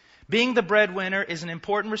 Being the breadwinner is an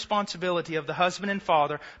important responsibility of the husband and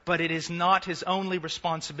father, but it is not his only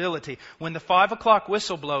responsibility. When the 5 o'clock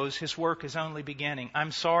whistle blows, his work is only beginning.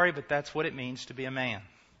 I'm sorry, but that's what it means to be a man.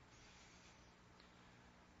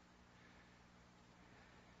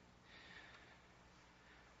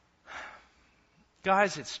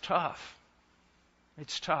 Guys, it's tough.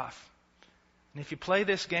 It's tough. And if you play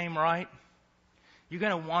this game right, you're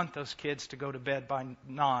going to want those kids to go to bed by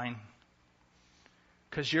 9.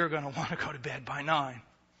 Because you're going to want to go to bed by 9.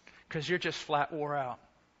 Because you're just flat wore out.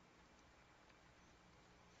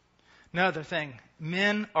 Another thing.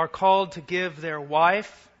 Men are called to give their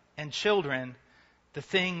wife and children the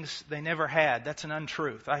things they never had. That's an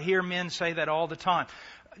untruth. I hear men say that all the time.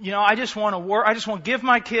 I just want to work. I just want to give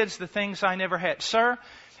my kids the things I never had. Sir,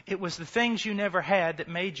 it was the things you never had that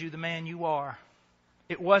made you the man you are.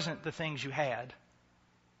 It wasn't the things you had.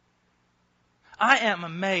 I am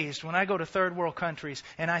amazed when I go to third world countries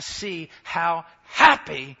and I see how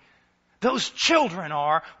happy those children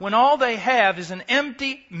are when all they have is an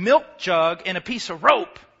empty milk jug and a piece of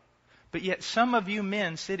rope. But yet some of you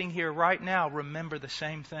men sitting here right now remember the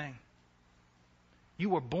same thing. You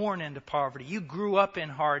were born into poverty. You grew up in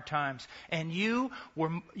hard times. And you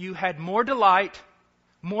had more delight,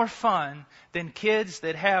 more fun than kids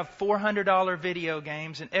that have $400 video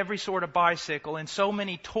games and every sort of bicycle and so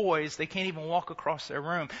many toys they can't even walk across their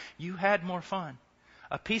room. You had more fun.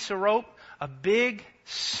 a piece of rope, a big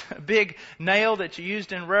nail that you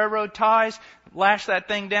used in railroad ties, lash that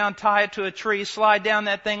thing down, tie it to a tree, slide down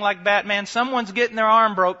that thing like Batman. Someone's getting their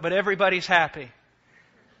arm broke, but everybody's happy.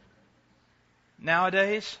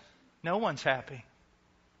 Nowadays, no one's happy.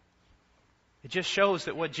 It just shows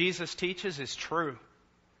that what Jesus teaches is true.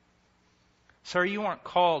 Sir, you weren't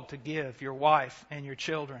called to give your wife and your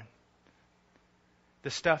children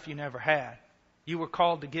the stuff you never had. You were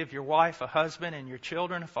called to give your wife a husband and your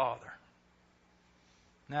children a father.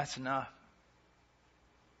 And that's enough.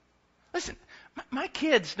 Listen, my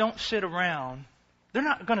kids don't sit around. They're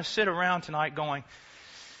not going to sit around tonight going,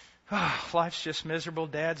 oh, life's just miserable.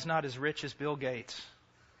 Dad's not as rich as Bill Gates.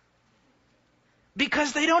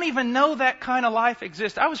 Because they don't even know that kind of life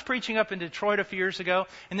exists. I was preaching up in Detroit a few years ago,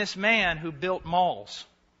 and this man who built malls,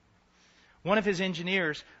 one of his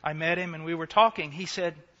engineers, I met him and we were talking. He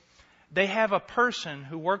said, they have a person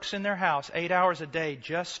who works in their house 8 hours a day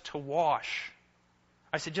just to wash.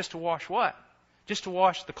 I said, just to wash what? Just to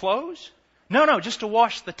wash the clothes? No, just to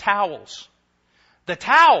wash the towels. The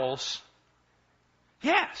towels?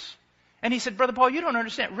 Yes. And he said, Brother Paul, you don't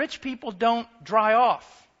understand. Rich people don't dry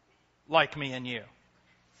off like me and you.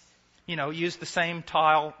 You know, use the same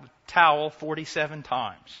towel 47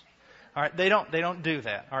 times. All right, they don't do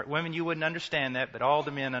that. All right, women, you wouldn't understand that, but all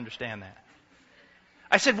the men understand that.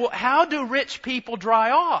 I said, well, how do rich people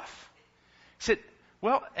dry off? He said,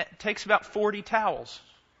 well, it takes about 40 towels.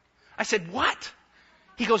 I said, what?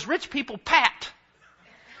 He goes, rich people pat.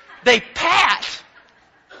 They pat.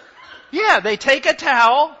 Yeah, they take a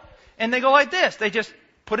towel and they go like this. They just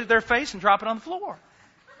put it in their face and drop it on the floor.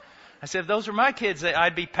 I said, if those were my kids,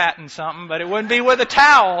 I'd be patting something, but it wouldn't be with a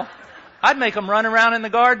towel. I'd make them run around in the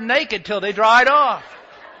garden naked till they dried off.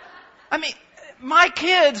 I mean, my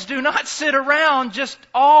kids do not sit around just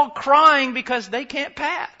all crying because they can't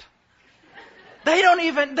pat.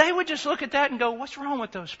 They would just look at that and go, what's wrong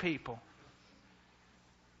with those people?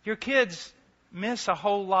 Your kids miss a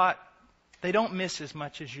whole lot. They don't miss as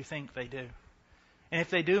much as you think they do. And if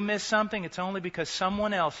they do miss something, it's only because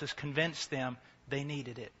someone else has convinced them they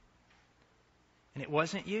needed it. And it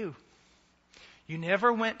wasn't you. You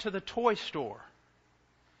never went to the toy store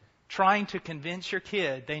trying to convince your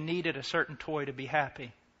kid they needed a certain toy to be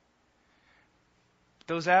happy.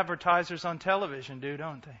 Those advertisers on television do,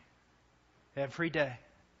 don't they? Every day.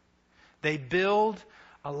 They build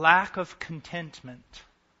a lack of contentment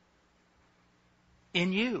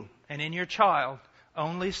in you and in your child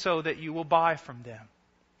only so that you will buy from them.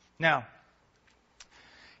 Now,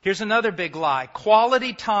 here's another big lie.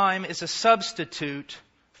 Quality time is a substitute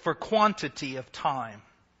for quantity of time.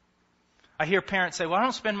 I hear parents say, well, I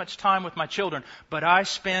don't spend much time with my children, but I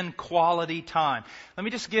spend quality time. Let me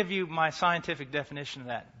just give you my scientific definition of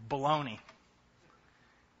that. Baloney.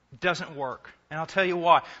 It doesn't work. And I'll tell you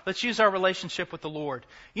why. Let's use our relationship with the Lord.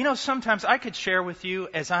 You know, sometimes I could share with you,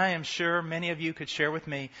 as I am sure many of you could share with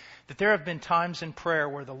me, that there have been times in prayer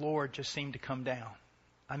where the Lord just seemed to come down.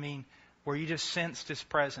 I mean, where you just sensed His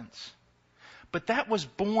presence. But that was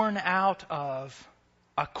born out of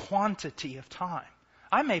a quantity of time.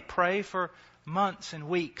 I may pray for months and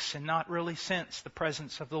weeks and not really sense the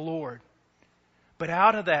presence of the Lord. But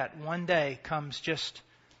out of that, one day comes just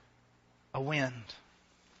a wind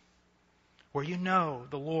where you know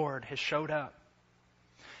the Lord has showed up.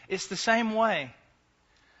 It's the same way.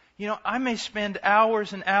 You know, I may spend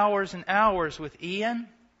hours and hours and hours with Ian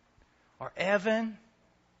or Evan.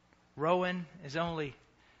 Rowan is only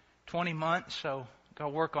 20 months, so got to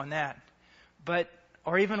work on that.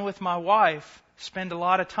 Or even with my wife, spend a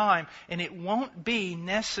lot of time. And it won't be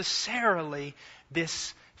necessarily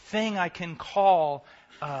this thing I can call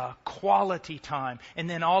quality time. And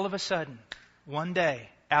then all of a sudden, one day,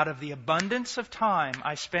 out of the abundance of time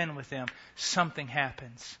I spend with them, something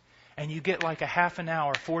happens. And you get like a half an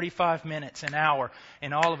hour, 45 minutes, an hour,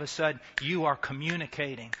 and all of a sudden you are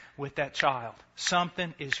communicating with that child.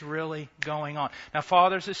 Something is really going on. Now,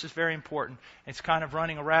 fathers, this is very important. It's kind of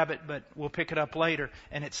running a rabbit, but we'll pick it up later.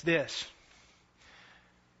 And it's this.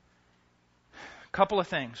 A couple of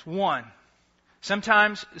things. One,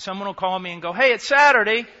 sometimes someone will call me and go, hey, it's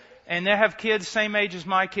Saturday. And they have kids same age as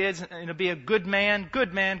my kids. And it'll be a good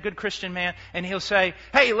Christian man. And he'll say,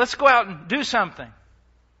 hey, let's go out and do something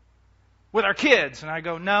with our kids. And I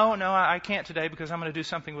go, no, I can't today because I'm going to do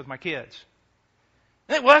something with my kids.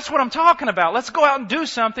 Well, that's what I'm talking about. Let's go out and do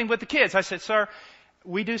something with the kids. I said, sir,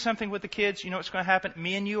 we do something with the kids. You know what's going to happen?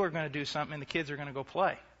 Me and you are going to do something and the kids are going to go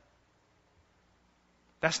play.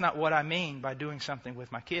 That's not what I mean by doing something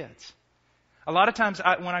with my kids. A lot of times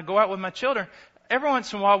when I go out with my children, every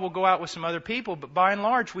once in a while we'll go out with some other people, but by and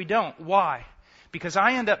large we don't. Why? Because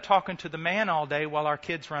I end up talking to the man all day while our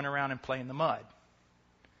kids run around and play in the mud.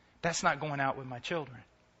 That's not going out with my children.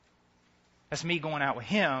 That's me going out with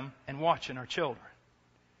him and watching our children.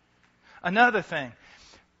 Another thing,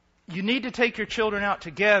 you need to take your children out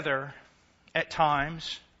together at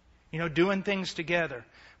times, doing things together.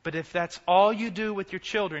 But if that's all you do with your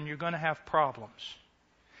children, you're going to have problems.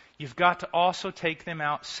 You've got to also take them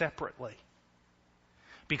out separately.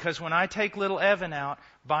 Because when I take little Evan out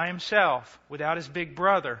by himself, without his big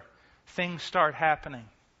brother, things start happening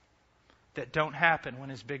that don't happen when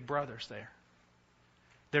his big brother's there.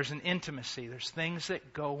 There's an intimacy. There's things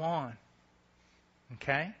that go on.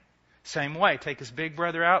 Okay? Same way. Take his big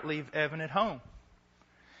brother out, leave Evan at home.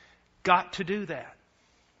 Got to do that.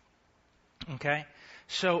 Okay?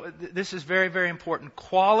 So this is very, very important.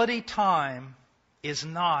 Quality time is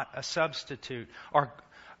not a substitute. Or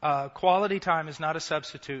quality time is not a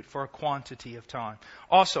substitute for a quantity of time.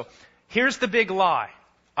 Also, here's the big lie.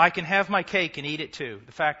 I can have my cake and eat it too.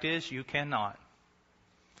 The fact is, you cannot.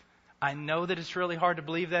 I know that it's really hard to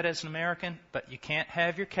believe that as an American, but you can't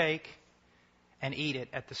have your cake and eat it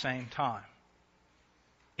at the same time.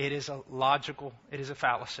 It is a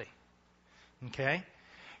fallacy. Okay?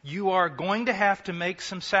 You are going to have to make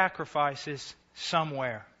some sacrifices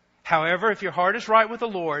somewhere. However, if your heart is right with the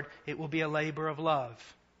Lord, it will be a labor of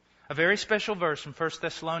love. A very special verse from 1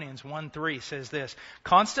 Thessalonians 1:3 says this: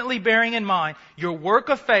 constantly bearing in mind your work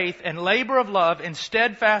of faith and labor of love and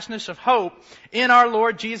steadfastness of hope in our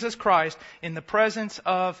Lord Jesus Christ in the presence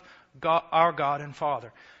of God, our God and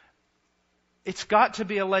Father. It's got to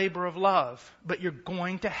be a labor of love, but you're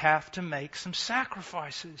going to have to make some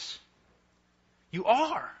sacrifices. You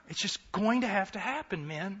are. It's just going to have to happen,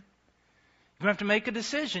 men. You have to make a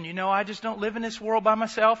decision. I just don't live in this world by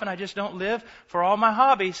myself, and I just don't live for all my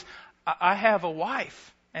hobbies. I have a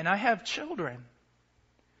wife, and I have children.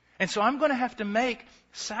 And so I'm going to have to make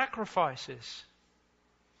sacrifices.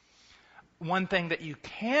 One thing that you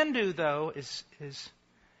can do, though, is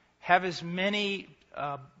have as many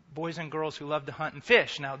boys and girls who love to hunt and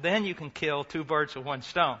fish. Now, then you can kill two birds with one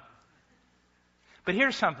stone. But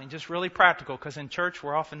here's something just really practical, because in church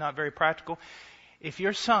we're often not very practical. If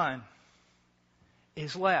your son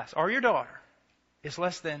is less, or your daughter is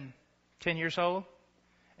less than 10 years old,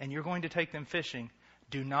 and you're going to take them fishing,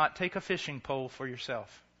 do not take a fishing pole for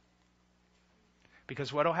yourself.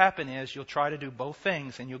 Because what will happen is you'll try to do both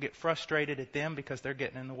things, and you'll get frustrated at them because they're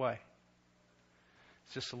getting in the way.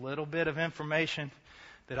 It's just a little bit of information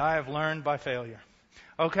that I have learned by failure.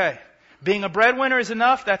 Okay. Being a breadwinner is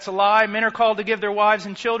enough. That's a lie. Men are called to give their wives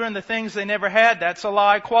and children the things they never had. That's a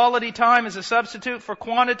lie. Quality time is a substitute for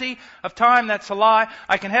quantity of time. That's a lie.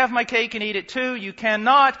 I can have my cake and eat it too. You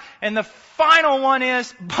cannot. And the final one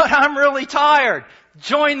is, but I'm really tired.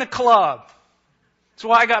 Join the club. That's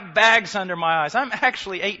why I got bags under my eyes. I'm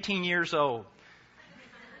actually 18 years old.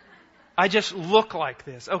 I just look like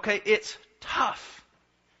this. Okay, it's tough.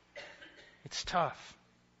 It's tough.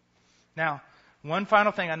 Now, one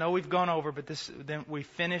final thing, I know we've gone over, but then we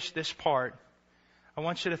finish this part. I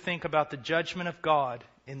want you to think about the judgment of God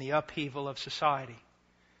in the upheaval of society.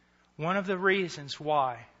 One of the reasons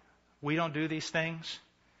why we don't do these things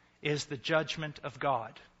is the judgment of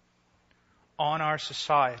God on our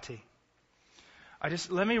society.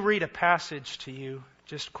 Let me read a passage to you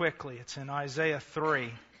just quickly. It's in Isaiah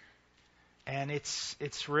 3, and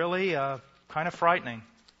it's really kind of frightening.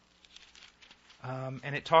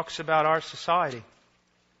 And it talks about our society.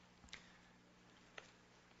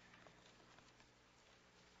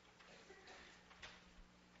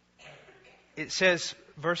 It says,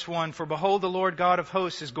 verse 1, "For behold, the Lord God of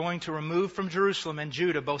hosts is going to remove from Jerusalem and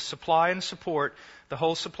Judah both supply and support, the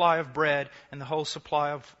whole supply of bread and the whole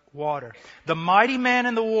supply of water. The mighty man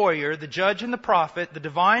and the warrior, the judge and the prophet, the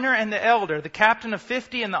diviner and the elder, the captain of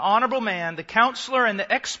 50 and the honorable man, the counselor and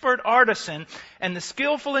the expert artisan, and the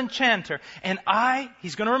skillful enchanter. And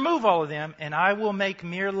he's going to remove all of them, and I will make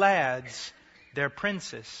mere lads their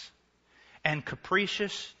princes, and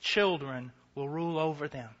capricious children will rule over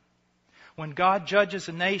them." When God judges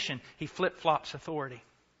a nation, He flip-flops authority.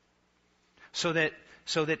 So that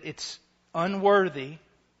it's unworthy,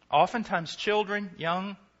 oftentimes children,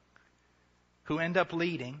 young, who end up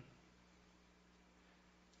leading.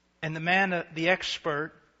 And the man, the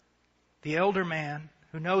expert, the elder man,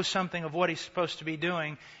 who knows something of what he's supposed to be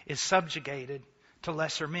doing, is subjugated to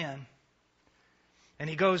lesser men. And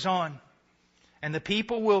he goes on. "And the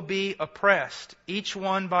people will be oppressed, each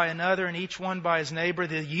one by another and each one by his neighbor.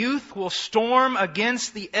 The youth will storm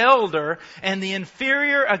against the elder and the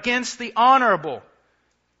inferior against the honorable.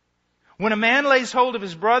 When a man lays hold of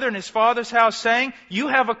his brother in his father's house, saying, 'You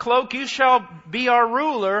have a cloak, you shall be our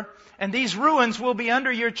ruler,' and these ruins will be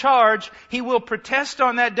under your charge, he will protest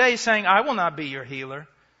on that day, saying, I will not be your healer.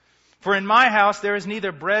 For in my house there is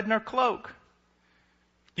neither bread nor cloak.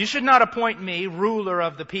 You should not appoint me ruler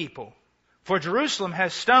of the people. For Jerusalem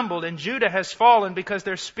has stumbled and Judah has fallen, because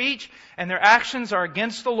their speech and their actions are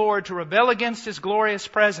against the Lord, to rebel against His glorious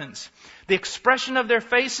presence. The expression of their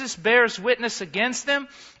faces bears witness against them,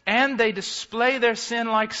 and they display their sin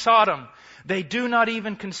like Sodom. They do not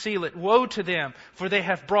even conceal it. Woe to them, for they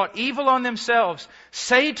have brought evil on themselves.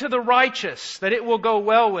 Say to the righteous that it will go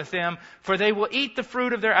well with them, for they will eat the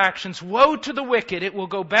fruit of their actions. Woe to the wicked, it will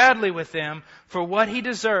go badly with them, for what he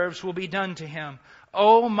deserves will be done to him.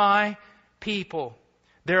 O my people,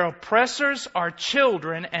 their oppressors are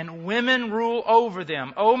children, and women rule over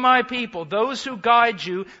them. O my people, those who guide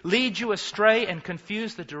you lead you astray and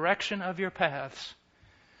confuse the direction of your paths.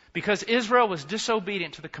 Because Israel was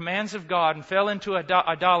disobedient to the commands of God and fell into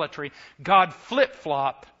idolatry, God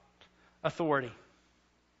flip-flopped authority.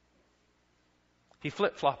 He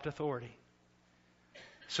flip-flopped authority.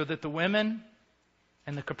 So that the women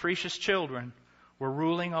and the capricious children were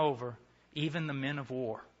ruling over even the men of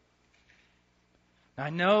war. Now, I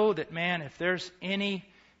know that, man, if there's any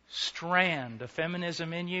strand of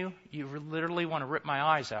feminism in you, you literally want to rip my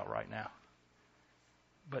eyes out right now.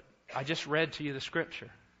 But I just read to you the Scripture.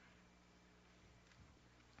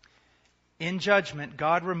 In judgment,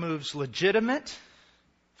 God removes legitimate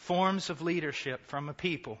forms of leadership from a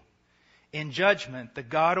people. In judgment, the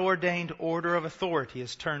God-ordained order of authority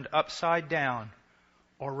is turned upside down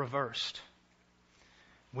or reversed.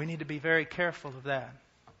 We need to be very careful of that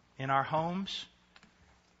in our homes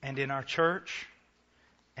and in our church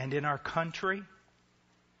and in our country.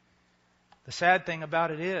 The sad thing about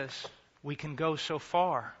it is we can go so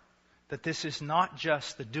far that this is not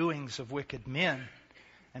just the doings of wicked men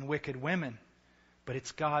and wicked women, but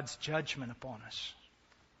it's God's judgment upon us.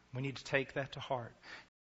 We need to take that to heart.